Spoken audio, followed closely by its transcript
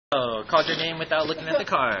Oh, called your name without looking at the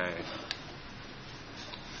card.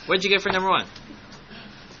 What did you get for number one?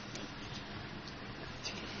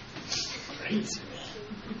 Great.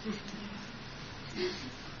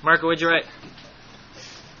 Marco, what'd you write?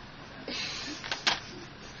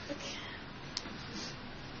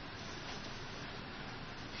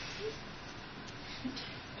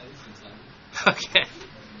 Okay.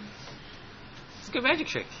 It's a good magic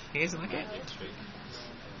trick. He doesn't like it.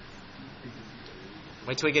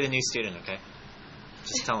 Wait till we get a new student, okay?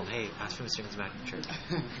 Just tell him, hey, ask for the student's magic trick.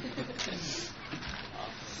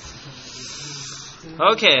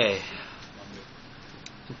 Okay.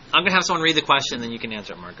 I'm going to have someone read the question, then you can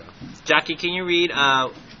answer it, Marco. Jackie, can you read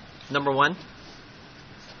number one?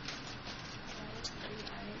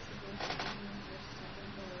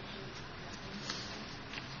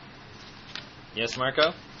 Yes,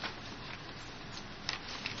 Marco?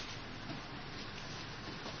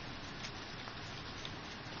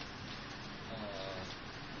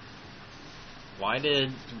 Why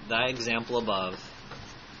did that example above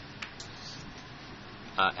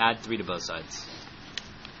add 3 to both sides?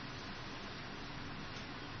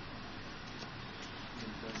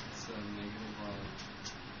 Because it's a negative on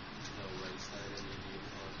the right side and you need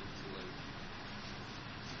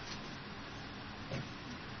to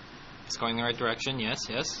It's going the right direction, yes.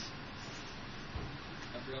 I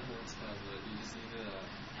forgot what it's called, but you just need to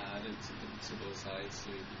add it to both sides so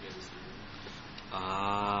you can get a zero.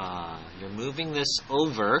 You're moving this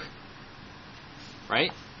over,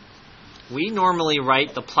 right? We normally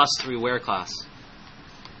write the +3 where class?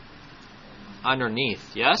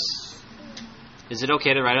 Underneath, yes? Is it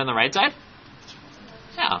okay to write on the right side?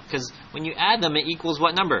 Yeah, because when you add them, it equals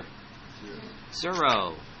what number?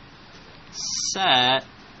 0. Set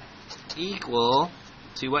equal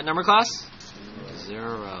to what number, class?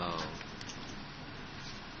 0.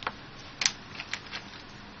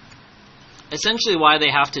 Essentially, why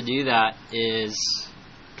they have to do that is,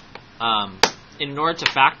 in order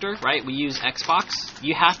to factor, right, we use Xbox.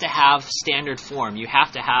 You have to have standard form. You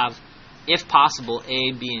have to have, if possible,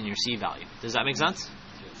 A, B, and your C value. Does that make sense?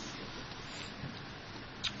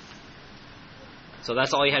 So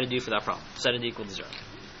that's all you had to do for that problem. Set it equal to 0.